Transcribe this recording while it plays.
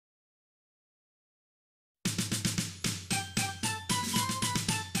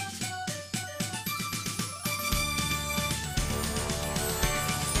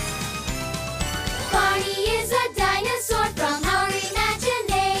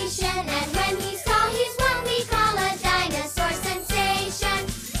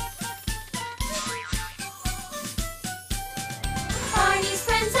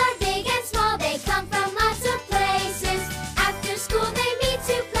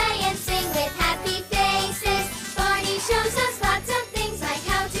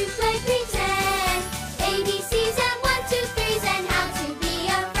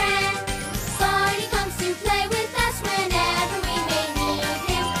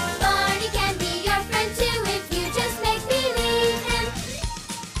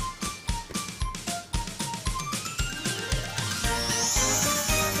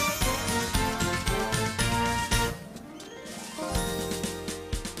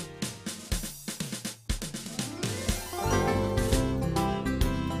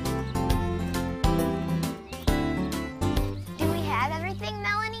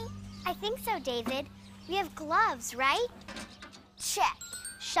have gloves, right? Check.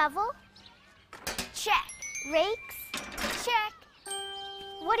 Shovel? Check. Rakes? Check.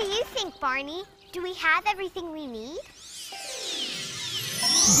 What do you think, Barney? Do we have everything we need?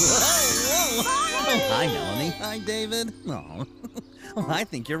 Whoa, whoa! Oh, hi, Melanie. Hi, David. Oh, I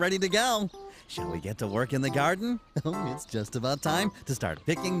think you're ready to go. Shall we get to work in the garden? Oh, it's just about time to start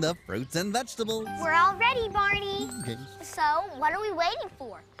picking the fruits and vegetables. We're all ready, Barney. Okay. So, what are we waiting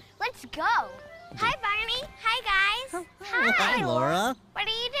for? Let's go. Hi, Barney. Hi, guys. Oh, hi, Laura. What are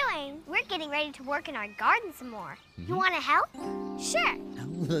you doing? We're getting ready to work in our garden some more. You want to help? Sure.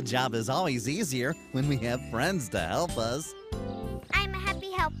 The job is always easier when we have friends to help us. I'm a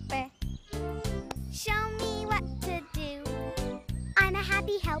happy helper. Show me what to do. I'm a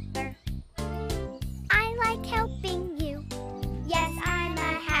happy helper. I like helping you. Yes, I'm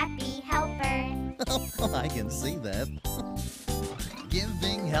a happy helper. Oh, I can see that.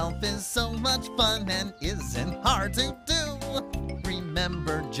 Giving help is so much fun and isn't hard to do.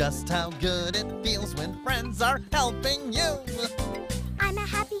 Remember just how good it feels when friends are helping you. I'm a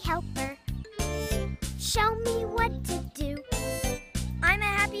happy helper. Show me what to do. I'm a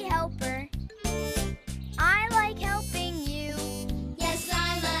happy helper. I like helping you. Yes,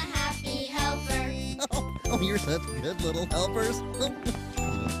 I'm a happy helper. Oh, you're such good little helpers.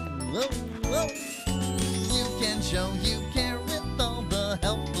 Whoa, whoa. You can show you care with all the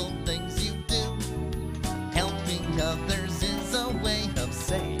helpful things you do. Helping others is a way of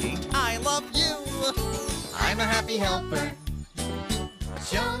saying I love you. I'm a happy helper.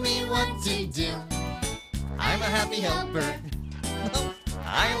 Show me what to do. I'm a happy helper.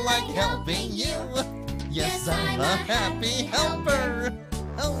 I like helping you. Yes, I'm a happy helper.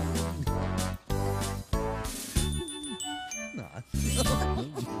 Oh.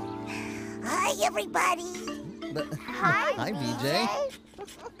 Hi, everybody. Hi, BJ.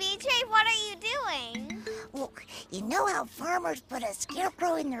 BJ, what are you doing? Well, you know how farmers put a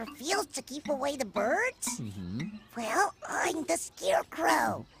scarecrow in their fields to keep away the birds? Mm-hmm. Well, I'm the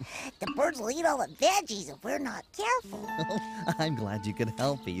scarecrow. The birds will eat all the veggies if we're not careful. I'm glad you could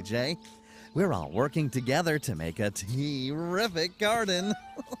help, BJ. We're all working together to make a terrific garden.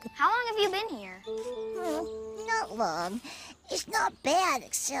 How long have you been here? Not long. It's not bad,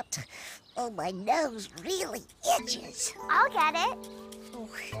 except, oh, my nose really itches. I'll get it.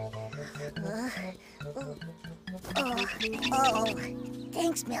 Oh,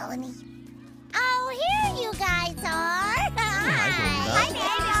 thanks, Melanie. Oh, here you guys are. Hi,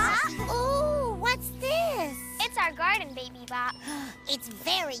 Baby Bop. Ooh, what's this? It's our garden, Baby Bop. It's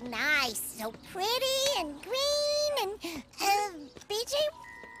very nice. So pretty and green and... BJ,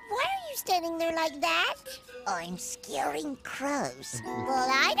 why are you standing there like that? I'm scaring crows. Well,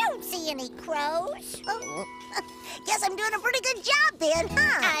 I don't see any crows. Oh, guess I'm doing a pretty good job then,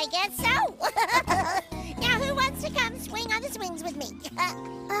 huh? I guess so. Now, who wants to come swing on the swings with me?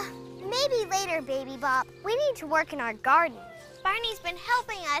 Maybe later, Baby Bop. We need to work in our garden. Barney's been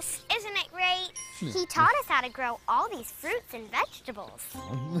helping us, isn't it great? He taught us how to grow all these fruits and vegetables.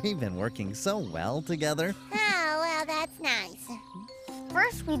 We've been working so well together. Oh, well, that's nice.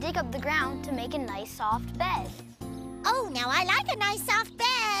 First, we dig up the ground to make a nice soft bed. Oh, now I like a nice soft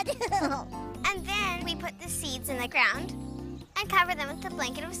bed. And then we put the seeds in the ground and cover them with a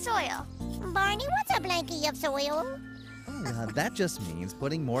blanket of soil. Barney, what's a blanket of soil? That just means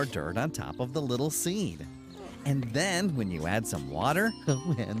putting more dirt on top of the little seed. And then, when you add some water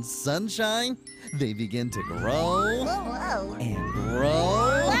and sunshine, they begin to grow Whoa. and grow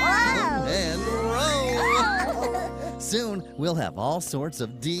Whoa. and grow. Soon, we'll have all sorts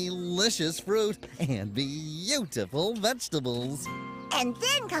of delicious fruit and beautiful vegetables. And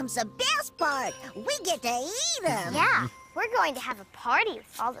then comes the best part. We get to eat them. Yeah, we're going to have a party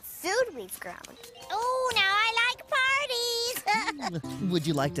with all the food we've grown. Oh, now I like parties. Would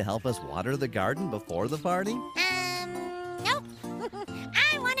you like to help us water the garden before the party? Nope.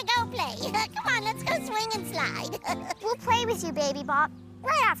 I want to go play. Come on, let's go swing and slide. We'll play with you, Baby Bop,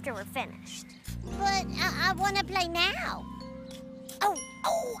 right after we're finished. But I want to play now. Oh,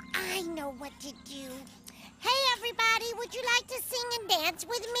 I know what to do. Hey, everybody, would you like to sing and dance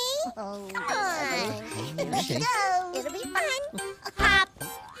with me? Oh, Come on. Let's go. It'll be fun. Hop,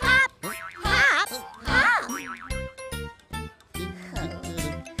 hop, hop, hop.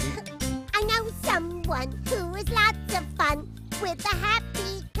 I know someone who is lots of fun with a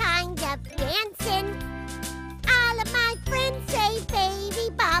happy kind of dancing. All of my friends say Baby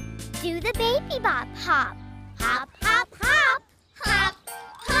Bop. Do the Baby Bop hop. Hop, hop, hop, hop,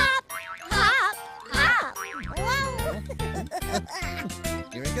 hop, hop, hop. Whoa.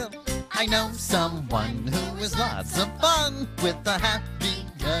 Here we go. I know someone who is lots of fun with a happy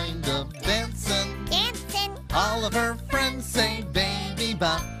kind of dancing. Dancing. All of her friends say baby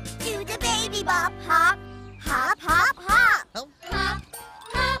bop. Do the baby bop hop, hop, hop, hop. Oh, Hop,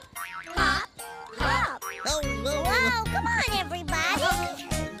 hop, hop, hop. oh, oh. Whoa, come on, everybody.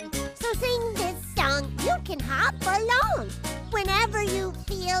 So sing this song. You can hop along whenever you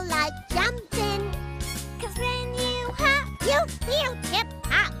feel like jumping. 'Cause when you hop, you feel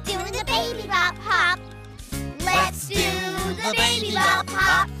hip-hop. Doing the baby bop hop. Let's do the baby bop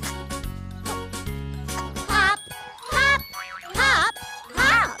hop. Hop, hop, hop,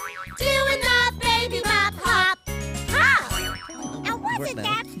 hop. Doing the baby bop hop. Hop. Now, wasn't We're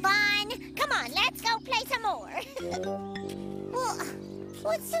that fun? Come on, let's go play some more. Well,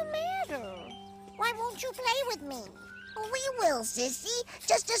 what's the matter? Why won't you play with me? We will, Sissy,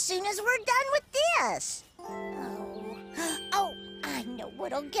 just as soon as we're done with this. Oh, I know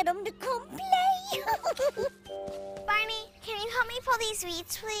what'll get them to come play. Barney, can you help me pull these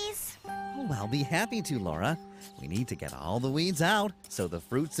weeds, please? Oh, I'll be happy to, Laura. We need to get all the weeds out so the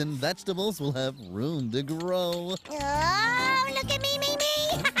fruits and vegetables will have room to grow. Oh, look at me.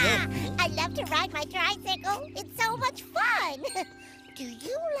 I love to ride my tricycle. It's so much fun. Do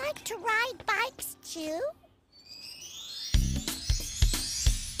you like to ride bikes too?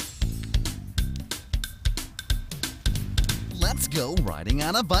 Let's go riding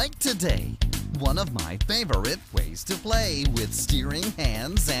on a bike today. One of my favorite ways to play, with steering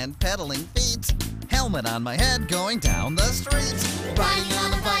hands and pedaling feet. Helmet on my head going down the street. Riding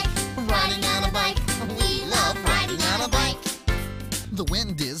on a bike, riding on a bike. We love riding on a bike. The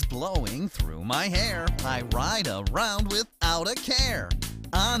wind is blowing through my hair. I ride around without a care.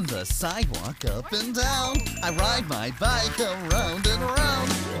 On the sidewalk, up and down, I ride my bike around and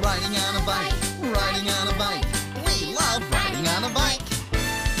around. Riding on a bike, riding on a bike. We love riding on a bike.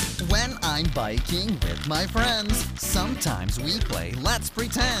 When I'm biking with my friends, sometimes we play Let's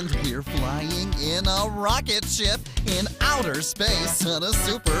Pretend we're flying in a rocket ship in outer space on a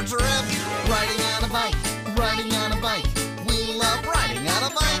super trip. Riding on a bike, riding on a bike. We love riding on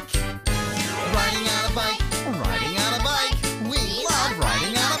a bike. Riding on a bike, riding on a bike. We love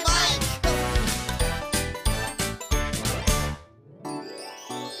riding on a bike.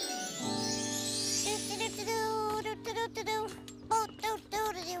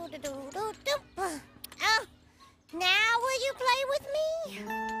 Oh, now will you play with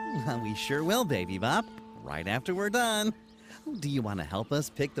me? We sure will, Baby Bop. Right after we're done. Do you want to help us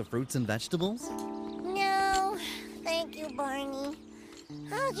pick the fruits and vegetables? No, thank you, Barney.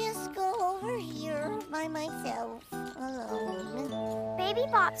 I'll just go over here by myself, alone. Baby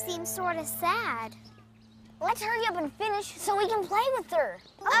Bop seems sort of sad. Let's hurry up and finish so we can play with her.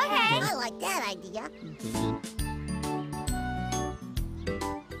 Okay. I like that idea.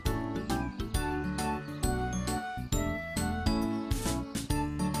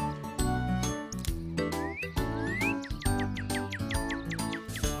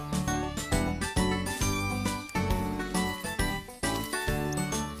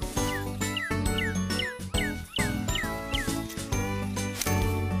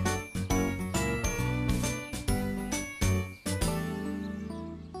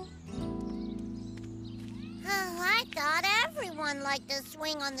 I thought everyone liked to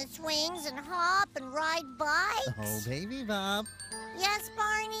swing on the swings and hop and ride bikes. Oh, Baby Bop. Yes,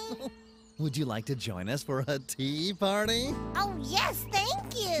 Barney? Would you like to join us for a tea party? Oh, yes,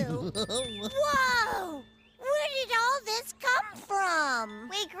 thank you. Whoa! Where did all this come from?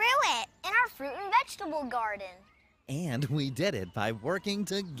 We grew it in our fruit and vegetable garden. And we did it by working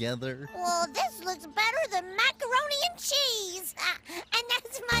together. Well, this looks better than macaroni and cheese. And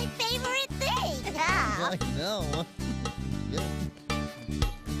that's my favorite thing. I know.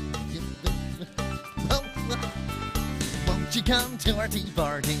 Won't you come to our tea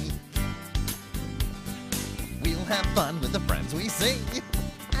party? We'll have fun with the friends we see.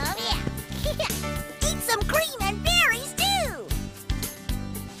 Oh, yeah. Eat some cream and berries, too.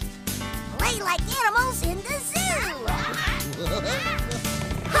 Play like animals in the zoo.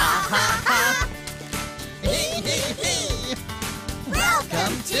 Ha ha ha! Hee hee hee!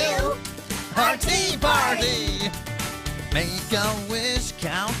 Welcome to our tea party! Make a wish,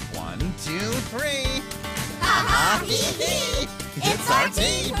 count 1, 2, 3. Ha ha hee hee! It's our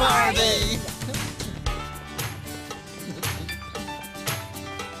tea party!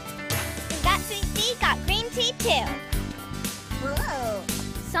 Got sweet tea, got green tea too. Whoa.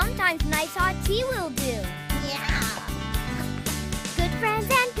 Sometimes nice hot tea will do. Yeah. Good friends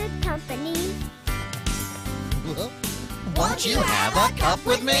and good company. Won't you have a cup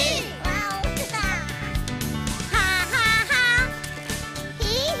with me? Wow. Ha ha ha.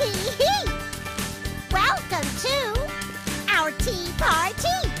 Hee hee hee. Welcome to our tea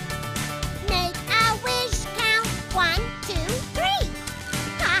party. Make a wish,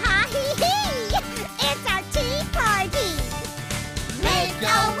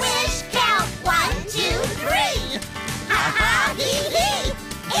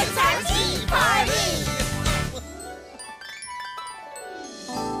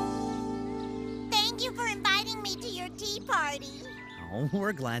 your tea party. Oh,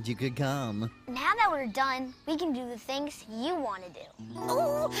 we're glad you could come. Now that we're done, we can do the things you want to do.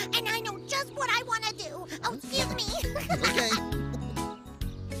 Oh, and I know just what I want to do. Oh, excuse me. Okay.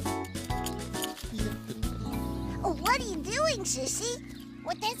 Oh, what are you doing, Sissy?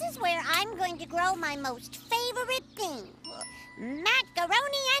 Well, this is where I'm going to grow my most favorite thing.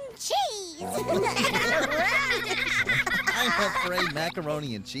 Macaroni and cheese. I'm afraid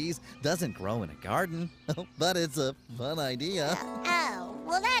macaroni and cheese doesn't grow in a garden, but it's a fun idea. Oh,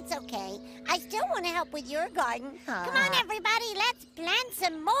 well, that's okay. I still want to help with your garden. Come on, everybody, let's plant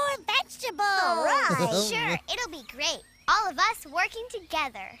some more vegetables. All right. Sure, it'll be great. All of us working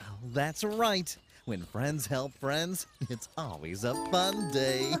together. Oh, that's right. When friends help friends, it's always a fun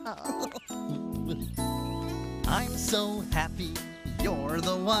day. I'm so happy you're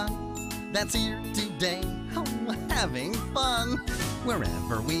the one that's here today. Oh, having fun.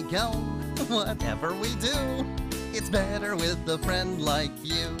 Wherever we go, whatever we do, it's better with a friend like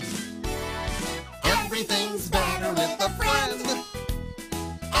you. Everything's better with a friend.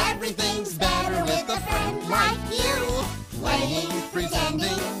 Everything's better with a friend like you. Playing,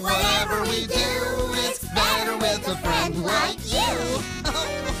 pretending, whatever we do, it's better with a friend like you.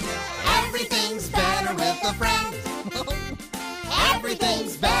 Everything's better with a friend.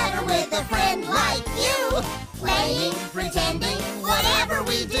 Everything's better with a friend like you. Playing, pretending, whatever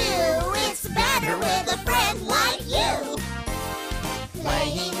we do, it's better with a friend like you.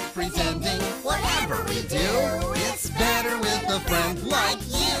 Playing, pretending, whatever we do, it's better with a friend like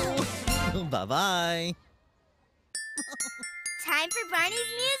you. Bye-bye. Time for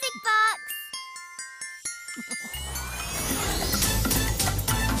Barney's music box.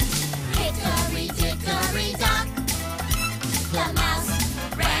 Hickory dickory dock, the mouse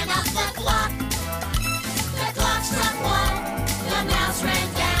ran up the clock. The clock struck one, the mouse ran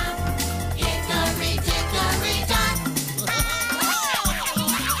down. Hickory dickory dock.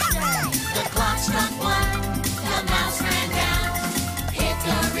 The clock struck one, the mouse ran down.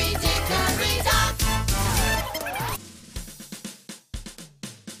 Hickory dickory dock.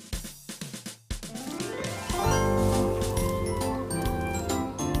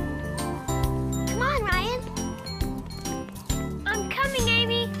 Come on, Ryan. I'm coming,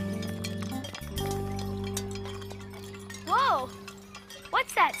 Amy. Whoa,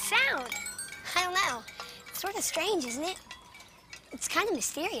 what's that sound? I don't know. It's sort of strange, isn't it? It's kind of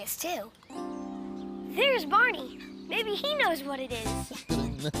mysterious, too. There's Barney. Maybe he knows what it is.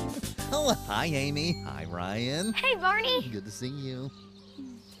 Oh, hi, Amy. Hi, Ryan. Hey, Barney. Good to see you.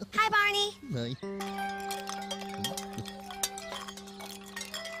 Hi, Barney. Hi.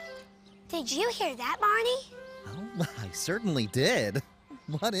 Did you hear that, Barney? Oh, I certainly did.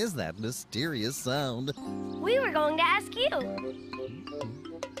 What is that mysterious sound? We were going to ask you.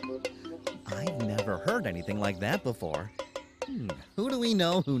 I've never heard anything like that before. Who do we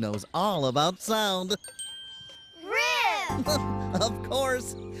know who knows all about sound? Riv! Of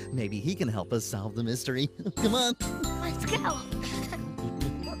course. Maybe he can help us solve the mystery. Come on. Let's go.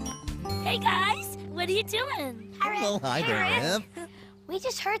 Hey guys, what are you doing? Hi, Riv. Well, hi there, Riv. We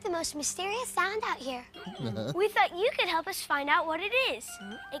just heard the most mysterious sound out here. We thought you could help us find out what it is.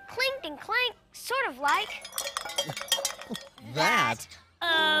 It clinked and clanked, sort of like... That.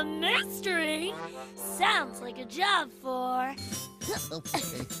 A mystery? Sounds like a job for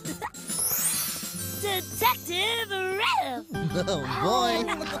Okay. Detective Riv. Oh, boy.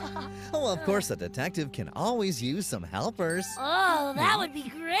 Oh, of course, a detective can always use some helpers. Oh, that would be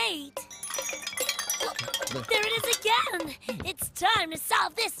great. There it is again. It's time to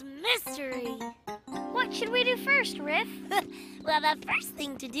solve this mystery. What should we do first, Riff? Well, the first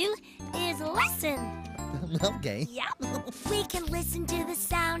thing to do is listen. Okay. Yep. We can listen to the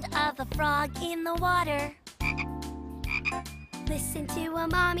sound of a frog in the water. Listen to a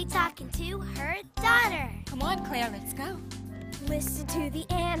mommy talking to her daughter. Come on, Claire, let's go. Listen to the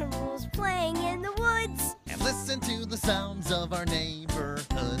animals playing in the woods. And listen to the sounds of our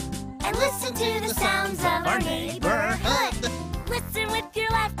neighborhood. And listen to the sounds of our neighborhood. Listen with your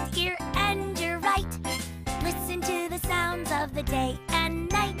left ear and your right. Listen to the sounds of the day and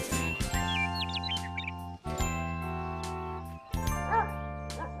night.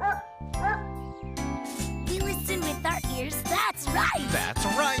 We listen with our ears, that's right. That's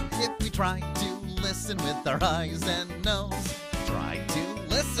right. If we try to listen with our eyes and nose, try to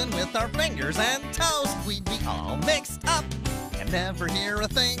listen with our fingers and toes, we'd be all mixed up and never hear a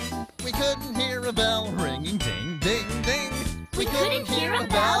thing. We couldn't hear a bell ringing ding, ding, ding. We couldn't hear a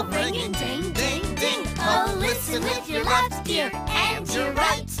bell ringing ding, ding, ding. Oh, listen with your left ear and your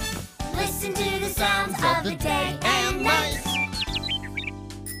right. Listen to the sounds of the day and night.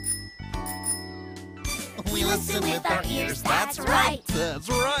 We listen with our ears, that's right. That's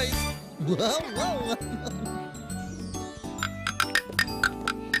right. Whoa, whoa.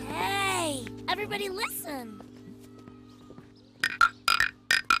 Hey, everybody listen.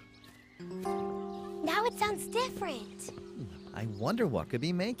 Now it sounds different. I wonder what could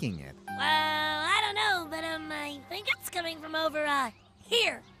be making it. Well, I don't know, but I think it's coming from over,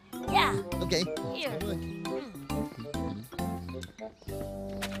 here. Yeah, Okay. here.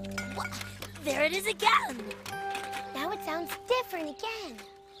 There it is again. Now it sounds different again.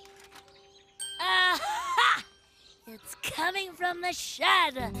 Aha! It's coming from the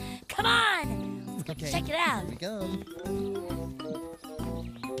shed. Come on, let's go check it out. Here we go.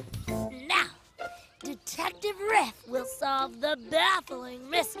 Now, Detective Riff will solve the baffling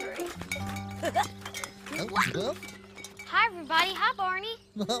mystery. Oh, oh. Hi, everybody. Hi, Barney.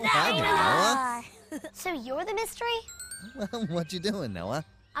 Oh, hi there, Noah. So you're the mystery? Well, what you doing, Noah?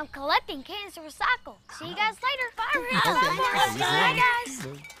 I'm collecting cans to recycle. See you guys later. Bye, Riff. Okay. Bye, guys.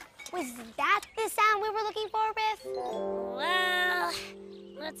 Was that the sound we were looking for, Riff? Well,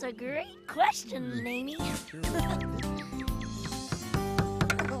 that's a great question, Amy.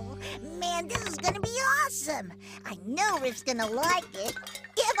 Oh, man, this is gonna be awesome. I know Riff's gonna like it,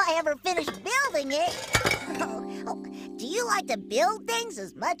 if I ever finish building it. Oh, do you like to build things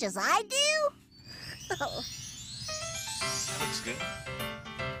as much as I do? Oh. Looks good.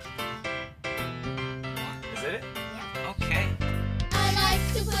 Is it? Yeah. Okay. I like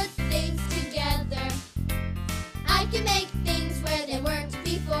to put things together. I can make things where they weren't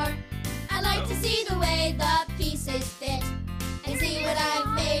before. I like to see the way the pieces fit and see what I've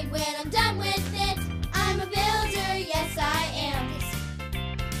made when I'm done with it. I'm a builder, yes I am.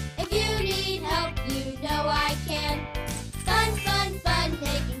 If you need help, you know I can. Fun, fun, fun,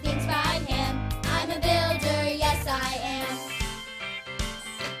 making things by hand. I'm a builder, yes I am.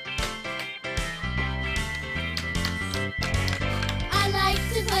 I like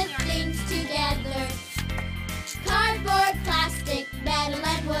to put things together. Cardboard, plastic, metal,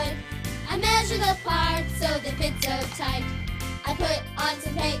 and wood. I measure the parts so they fit so tight. I put on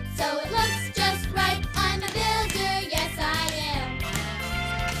some paint so it looks just right. I'm a builder, yes I am.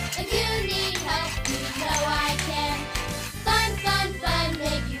 If you need help, you know I can. Fun, fun, fun,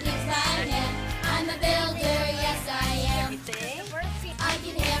 making things by hand. I'm a builder, yes I am. I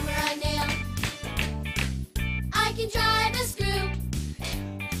can hammer a nail. I can drive a screw.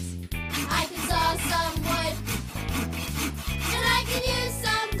 I can saw some wood. And I can use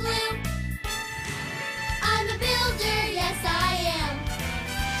some glue. I'm a builder, yes I am.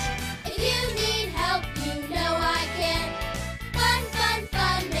 If you need help, you know I can. Fun, fun,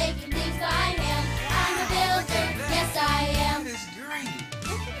 fun, making things by hand. I'm a builder, yes I am. That is great.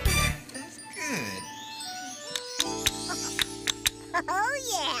 That's good. Oh,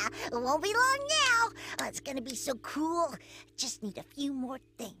 yeah. It won't be long now. Oh, it's gonna be so cool. Just need a few more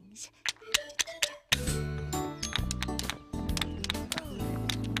things.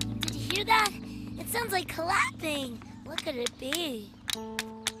 Did you hear that? It sounds like clapping. What could it be?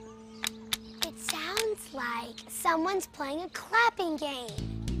 It sounds like someone's playing a clapping game.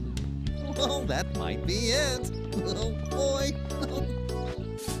 Well, that might be it. Oh, boy.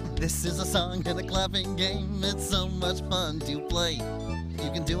 This is a song and a clapping game. It's so much fun to play. You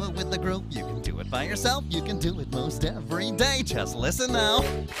can do it with a group. You can do it by yourself. You can do it most every day. Just listen now.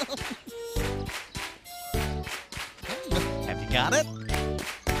 Have you got it?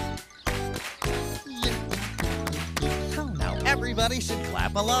 Oh, now everybody should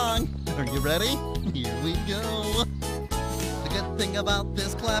clap along. Are you ready? Here we go. The good thing about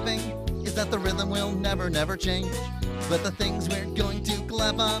this clapping is that the rhythm will never change. But the things we're going to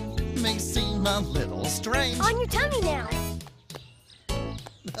clap on may seem a little strange. On your tummy now.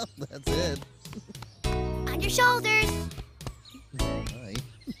 Well, that's it. On your shoulders. Hi.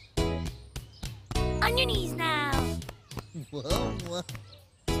 On your knees now. Whoa.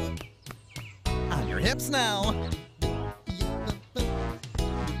 On your hips now.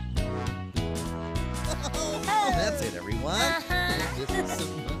 Oh, that's it, everyone. This is so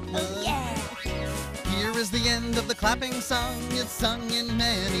much fun. Yeah. Here is the end of the clapping song. It's sung in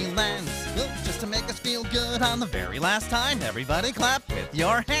many lands. Oh, just to make us feel good on the very last time, everybody clap with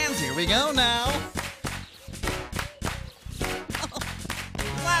your hands. Here we go now. Oh,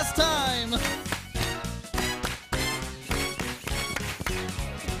 last time.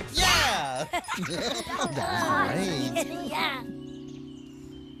 Yeah. That's great. Yeah.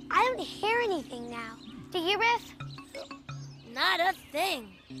 I don't hear anything now. Do you, Riff? Not a thing.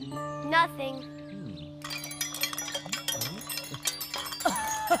 Nothing.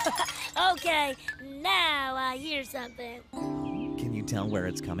 Okay, now I hear something. Can you you tell where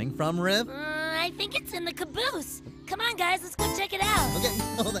it's coming from, Riv? I think it's in the caboose. Come on, guys, let's go check it out. Okay.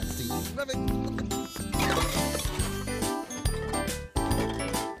 Oh, that's the perfect.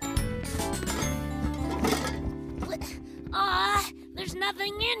 Aw, there's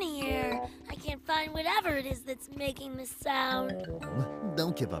nothing in here. I can't find whatever it is that's making this sound.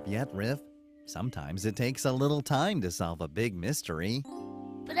 Don't give up yet, Riv. Sometimes it takes a little time to solve a big mystery.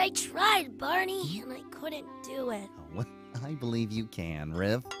 But I tried, Barney, and I couldn't do it. Oh, I believe you can,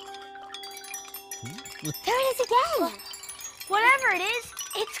 Riv. There it is again. Whatever it is,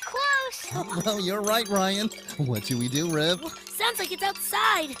 it's close. Well, you're right, Ryan. What should we do, Riv? Sounds like it's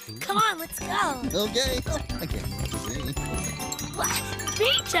outside. Come on, let's go. Okay. I can't see. What?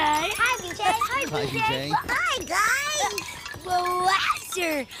 BJ? Hi, BJ. Hi, Hi, BJ. Hi, guys.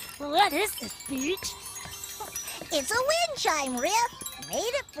 Blaster! What is this, Beach? It's a wind chime, Rip. Made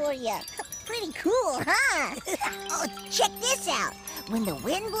it for you. Pretty cool, huh? Oh, check this out. When the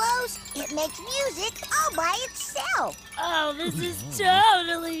wind blows, it makes music all by itself. Oh, this is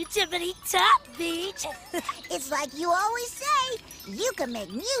totally tippity-top, Beach. It's like you always say, you can make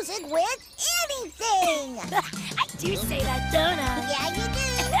music with anything. I do say that, don't I? Yeah, you do.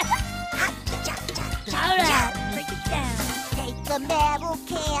 All right, break it down. Take the metal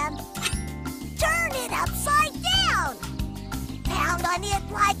can, turn it upside down. Pound on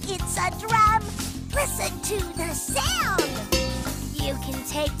it like it's a drum. Listen to the sound. You can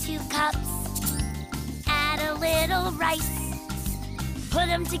take 2 cups, add a little rice, put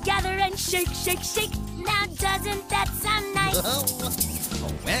them together and shake, shake, shake. Now doesn't that sound nice? Oh,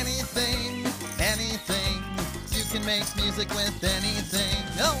 anything, anything. You can make music with anything.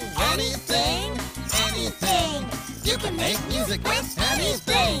 Oh, anything, anything. You can make music with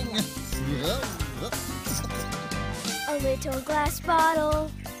anything. A little glass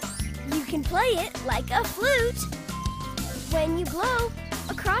bottle. You can play it like a flute. When you blow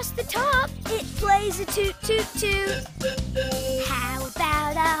across the top, it plays a toot, toot, toot. How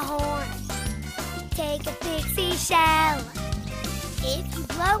about a horn? Take a pixie shell. If you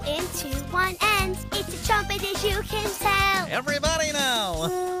blow into one end, it's a trumpet as you can tell. Everybody now.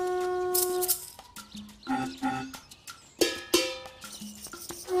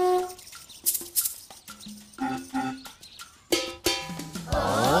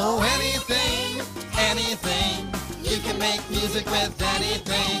 Oh, anything, anything. You can make music with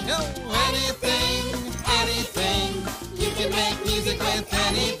anything. Oh, anything, anything. You can make music with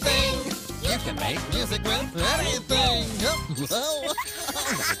anything. You can make music with anything. Oh,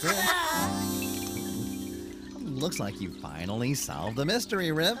 looks like you finally solved the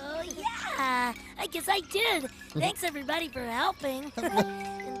mystery, Rip. Oh, yeah, I guess I did. Thanks, everybody, for helping.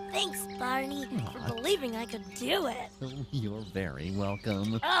 And thanks, Barney, for believing I could do it. You're very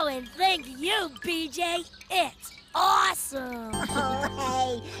welcome. Oh, and thank you, BJ. It's awesome. Oh,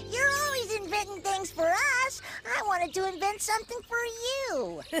 hey, you're always inventing things for us. I wanted to invent something for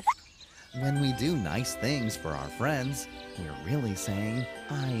you. When we do nice things for our friends, we're really saying,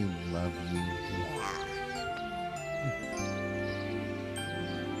 I love you.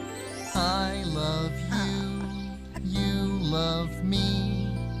 I love you, you love me.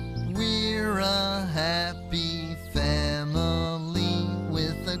 We're a happy family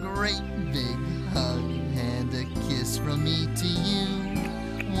with a great big hug and a kiss from me to you.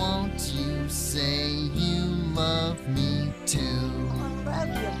 Won't you say you love me too? I love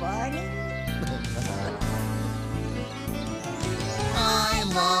you, Barney. I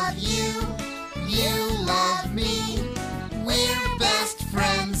love you, you love me. We're best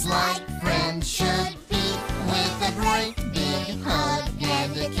friends like friends should be. With a great big hug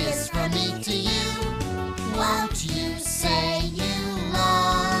and a kiss from me to you. Won't you say you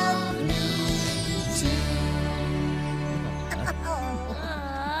love me too?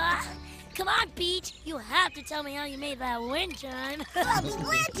 Come on, Beach. You have to tell me how you made that wind chime. I'll be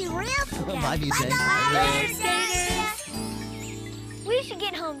glad to, Rip. Bye, BJ. Bye, We should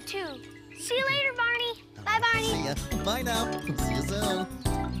get home too. See you later, Barney. Bye, Barney. See ya. Bye now. See you soon.